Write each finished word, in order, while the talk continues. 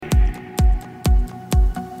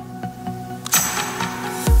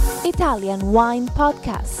Italian Wine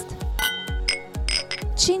Podcast.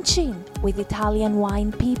 Chin Chin with Italian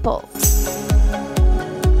wine people.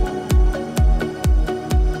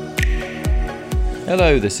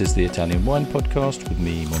 Hello, this is the Italian Wine Podcast with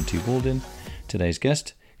me, Monty Waldin. Today's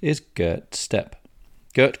guest is Gerd Stepp.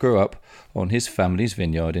 Gerd grew up on his family's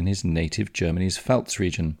vineyard in his native Germany's Pfalz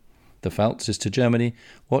region. The Pfalz is to Germany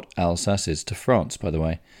what Alsace is to France, by the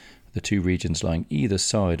way, the two regions lying either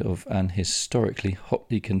side of an historically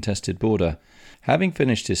hotly contested border. Having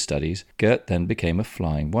finished his studies, Gerd then became a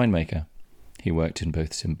flying winemaker. He worked in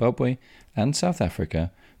both Zimbabwe and South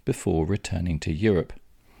Africa before returning to Europe.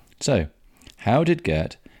 So, how did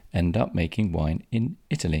Gerd end up making wine in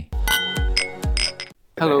Italy?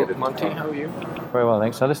 Hello, Monty. How are you? Very well,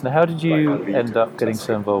 thanks. Now listen, how did you end up getting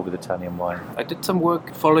so involved with Italian wine? I did some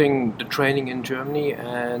work following the training in Germany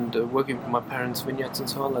and working with my parents' vineyards and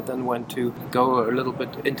so on. I then went to go a little bit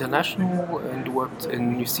international and worked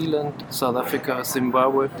in New Zealand, South Africa,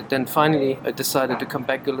 Zimbabwe. Then finally I decided to come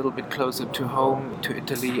back a little bit closer to home, to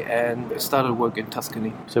Italy, and started work in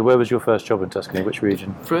Tuscany. So where was your first job in Tuscany? Which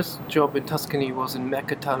region? First job in Tuscany was in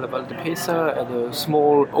Mercatale Val di Pesa at a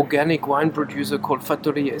small organic wine producer called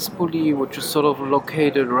Fattoria Espoli, which is sort of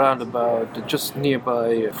located around about just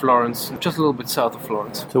nearby Florence, just a little bit south of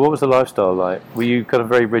Florence. So what was the lifestyle like? Were you kind of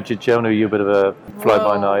very rigid German, or were you a bit of a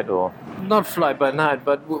fly-by-night, or...? Not fly by night,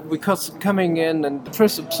 but because coming in and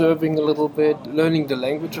first observing a little bit, learning the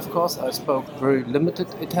language, of course. I spoke very limited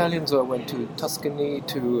Italian, so I went to Tuscany,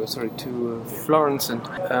 to Florence,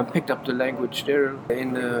 and picked up the language there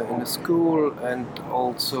in the school. And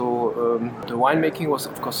also the winemaking was,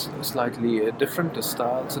 of course, slightly different, the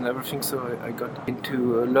styles and everything. So I got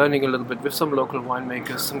into learning a little bit with some local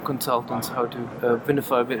winemakers, some consultants, how to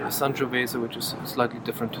vinify Sangiovese, which is slightly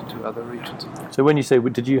different to other regions. So when you say,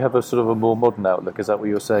 did you have a sort of a more modern outlook? Is that what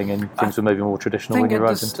you're saying? And things were maybe more traditional when you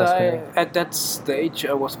arrived in Tuscany? At that stage,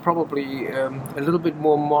 I was probably a little bit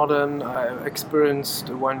more modern. I experienced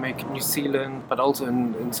winemaking in New Zealand, but also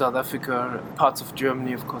in South Africa. Parts of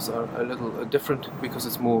Germany, of course, are a little different because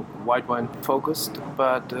it's more white wine focused.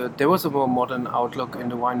 But there was a more modern outlook in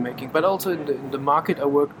the winemaking. But also in the market, I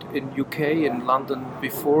worked in UK, in London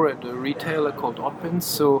before at a retailer called Oddpins.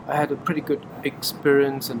 So I had a pretty good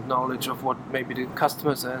experience and knowledge of what maybe the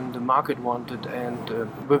customers and the market wanted, and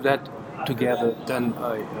with that together, then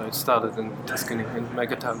I started in Tuscany, in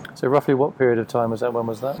Mercatale. So roughly what period of time was that? When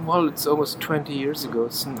was that? Well, it's almost 20 years ago.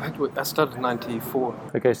 I started in 94.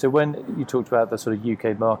 Okay, so when you talked about the sort of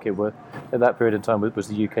UK market, at that period of time, was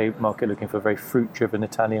the UK market looking for very fruit-driven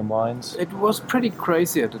Italian wines? It was pretty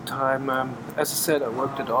crazy at the time. As I said, I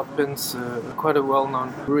worked at Oddpins, quite a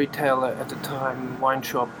well-known retailer at the time, wine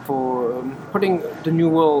shop, for putting the new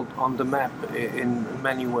world on the map in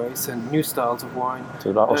many ways, and new styles of wine.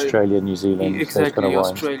 So like Australia, New Zealand, exactly, those kind of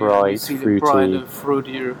Australia, bright, New Zealand,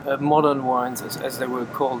 fruity. brighter, fruitier, modern wines, as they were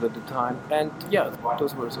called at the time. And yeah,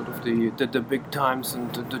 those were sort of the big times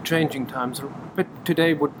and the changing times. But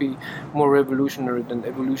today would be more revolutionary than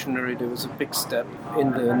evolutionary. There was a big step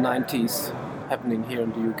in the 90s happening here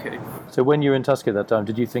in the UK. So when you were in Tuscany at that time,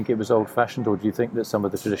 did you think it was old-fashioned, or do you think that some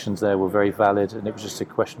of the traditions there were very valid and it was just a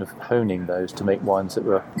question of honing those to make wines that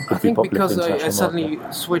were I think because I suddenly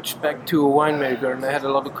market? Switched back to a winemaker, and I had a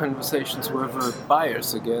lot of conversations with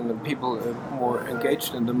buyers again, and people more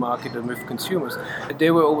engaged in the market and with consumers. They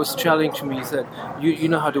were always challenging me, said, you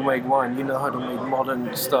know how to make wine, you know how to make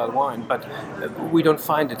modern style wine, but we don't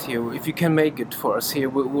find it here. If you can make it for us here,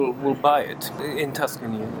 we'll buy it in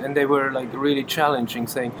Tuscany. And they were like really challenging,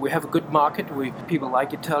 saying we have a good market, people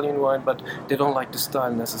like Italian wine, but they don't like the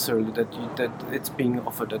style necessarily that it's being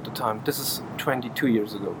offered at the time. This is 22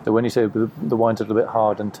 years ago. So when you say the wine's a little bit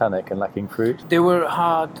hard and tannic and lacking fruit? They were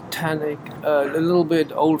hard, tannic, a little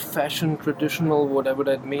bit old-fashioned, traditional, whatever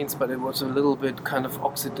that means, but it was a little bit kind of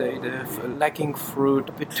oxidative, lacking fruit,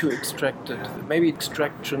 a bit too extracted. Maybe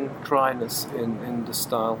extraction, dryness in the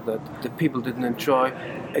style that the people didn't enjoy.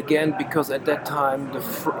 Again, because at that time the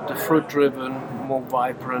fruit-driven, more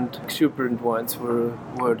vibrant, exuberant wines were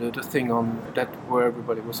the thing on that where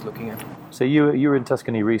everybody was looking at. So you were in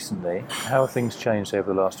Tuscany recently. How have things changed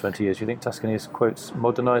over the last 20 years? Do you think Tuscany has, quotes,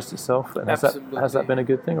 modernised itself? And has that been a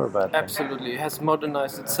good thing or a bad thing? Absolutely. It has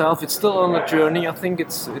modernised itself. It's still on a journey. I think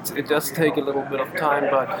it does take a little bit of time,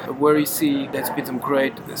 but where you see there's been some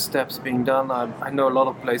great steps being done. I know a lot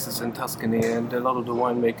of places in Tuscany, and a lot of the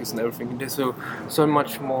winemakers and everything. They're so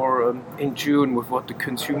much more in tune with what the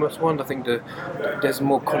consumers want. I think there's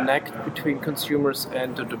more connect between consumers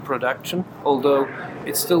and the production, although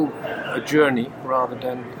it's still a journey rather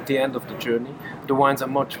than the end of the journey. the wines are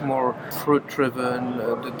much more fruit-driven,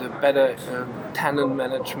 the better tannin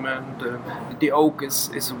management, the oak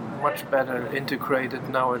is much better integrated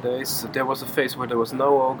nowadays. There was a phase where there was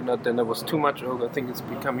no oak, then there was too much oak. I think it's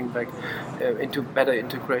becoming back into better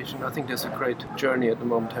integration. I think there's a great journey at the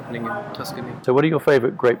moment happening in Tuscany. So what are your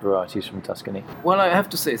favourite grape varieties from Tuscany? Well, I have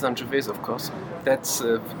to say Sangiovese, of course. It's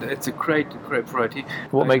a great grape variety.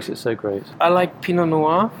 What makes it so great? I like Pinot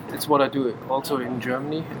Noir. It's what I do also in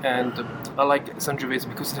Germany, and I like Sangiovese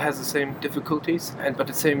because it has the same difficulties but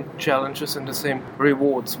the same challenges and the same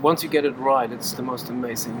rewards. Once you get it right, it's the most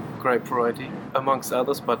amazing grape variety amongst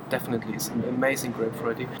others, but definitely it's an amazing grape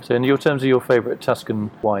variety. So in your terms of your favourite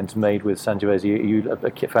Tuscan wines made with Sangiovese, are you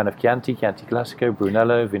a fan of Chianti, Chianti Classico,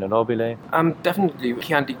 Brunello, Vino Nobile? I'm definitely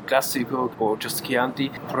Chianti Classico or just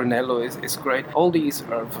Chianti. Brunello is great. All these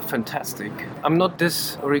are fantastic. I'm not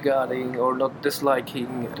disregarding or not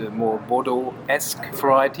disliking the more Bordeaux-esque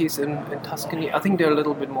varieties in Tuscany. I think they're a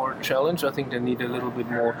little bit more challenged. I think they need a little bit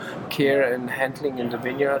more care and handling in the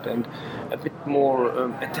vineyard and a bit more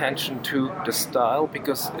attention to the style,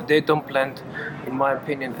 because they don't blend, in my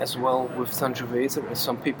opinion, as well with Sangiovese as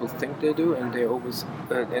some people think they do, and they always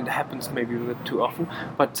and it happens maybe a bit too often.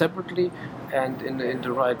 But separately and in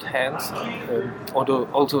the right hands, although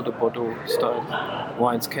also the Bordeaux style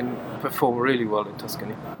wines can perform really well in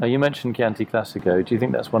Tuscany. Now you mentioned Chianti Classico. Do you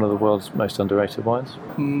think that's one of the world's most underrated wines?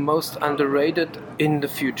 Most underrated in the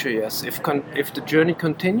future, yes. If the journey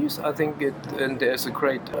continues, I think and there's a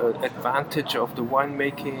great advantage of the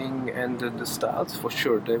winemaking and the styles for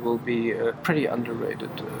sure. They will be pretty underrated,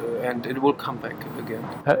 and it will come back again.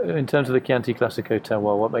 In terms of the Chianti Classico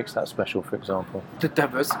terroir, what makes that special, for example? The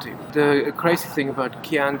diversity. The crazy thing about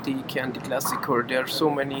Chianti Classico, there are so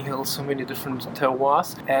many hills, so many different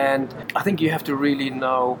terroirs, and I think you have to really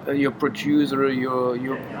know your producer,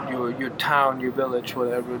 your town, your village,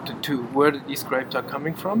 whatever, to where these grapes are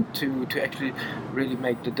coming from, to actually really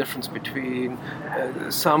make the difference between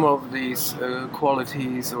some of these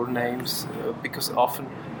qualities or names, because often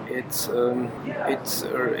it's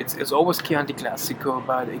always Chianti Classico,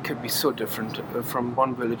 but it could be so different from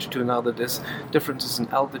one village to another. There's differences in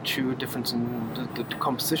altitude, difference in the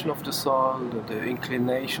composition of the soil, the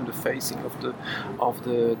inclination, the facing of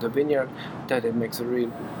the vineyard, that it makes a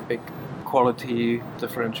real big quality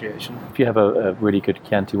differentiation. If you have a really good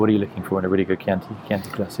Chianti, what are you looking for in a really good Chianti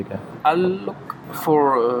Classico? I look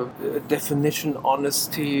for definition,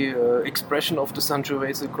 honesty, expression of the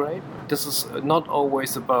Sangiovese grape. This is not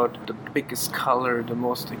always about the biggest color, the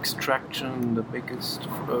most extraction, the biggest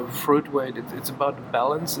fruit weight. It's about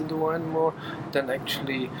balance in the wine more than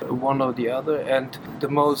actually one or the other. And the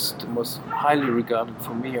most highly regarded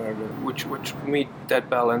for me are which meet that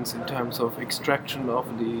balance in terms of extraction of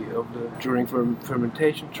the during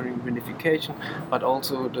fermentation, during vinification, but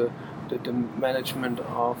also the management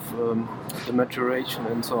of the maturation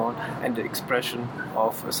and so on, and the expression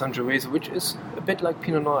of Sangiovese, which is a bit like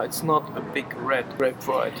Pinot Noir. It's not a big red grape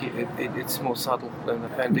variety. It's more subtle,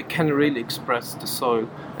 and it can really express the soil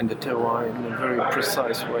and the terroir in a very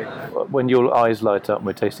precise way. When your eyes light up and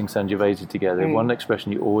we're tasting Sangiovese together, one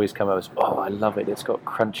expression you always come up is, "Oh, I love it. It's got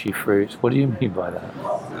crunchy fruit." What do you mean by that?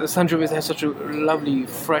 Sangiovese has such a lovely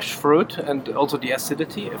fresh fruit, and also the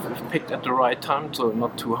acidity, if picked at the right time, so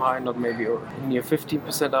not too high, not maybe near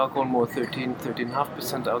 15% alcohol, more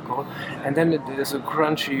 13.5% alcohol, and then there's a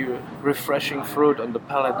crunchy, refreshing fruit on the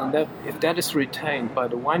palate, and that, if that is retained by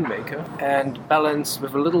the winemaker and balanced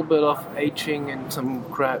with a little bit of aging in some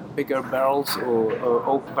bigger barrels or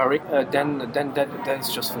oak barrique, then that is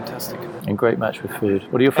just fantastic. And great match with food.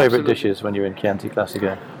 What are your favourite dishes when you're in Chianti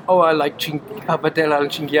Classico? Oh, I like pappardelle al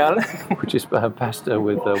cinghiale. Which is pasta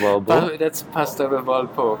with wild boar? That's pasta with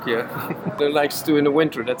wild pork, yeah. I like stew in the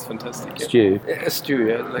winter, that's fantastic. Yeah. Stew? A stew,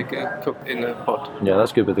 yeah, like cooked in a pot. Yeah,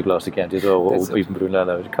 that's good with a glass of Chianti as well, or even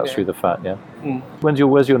Brunello, it cuts through the fat, yeah. Mm.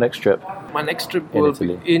 Where's your next trip? My next trip will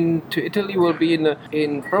be into Italy. Will be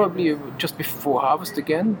in probably just before harvest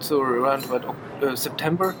again, so around about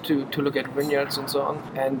September to look at vineyards and so on,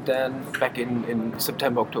 and then back in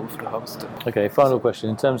September, October for the harvest. Okay, final question.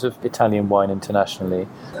 In terms of Italian wine internationally,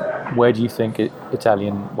 where do you think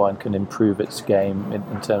Italian wine can improve its game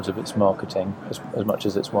in terms of its marketing as much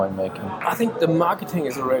as its winemaking? I think the marketing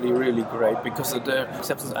is already really great because of the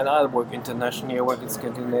acceptance, and I work internationally. I work in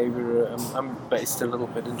Scandinavia. I'm based a little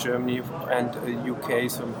bit in Germany and UK.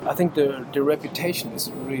 So I think the reputation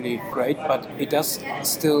is really great, but it does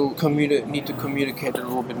still need to communicate a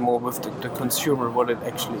little bit more with the consumer what it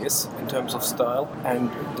actually is in terms of style, and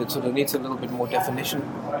so there needs a little bit more definition.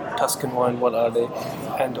 Tuscan wine, what are they?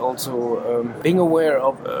 And also being aware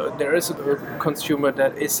of there is a consumer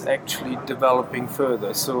that is actually developing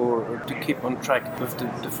further, so to keep on track with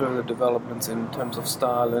the further developments in terms of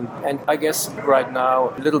style, and I guess right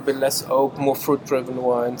now a little bit less oak, more fruit-driven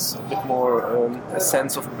wines, a bit more a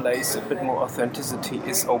sense of place, a bit more authenticity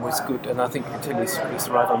is always good, and I think Italy is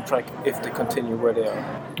right on track if they continue where they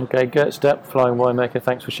are. Okay, Gerd Stepp, flying winemaker,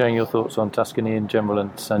 thanks for sharing your thoughts on Tuscany in general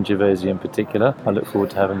and Sangiovese in particular. I look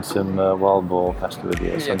forward to having some wild boar pasta with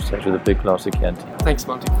you at some stage with a big glass of Chianti. Thanks,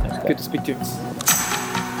 Monty. Good to speak to you.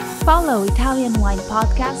 Follow Italian Wine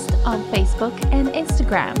Podcast on Facebook and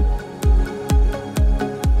Instagram.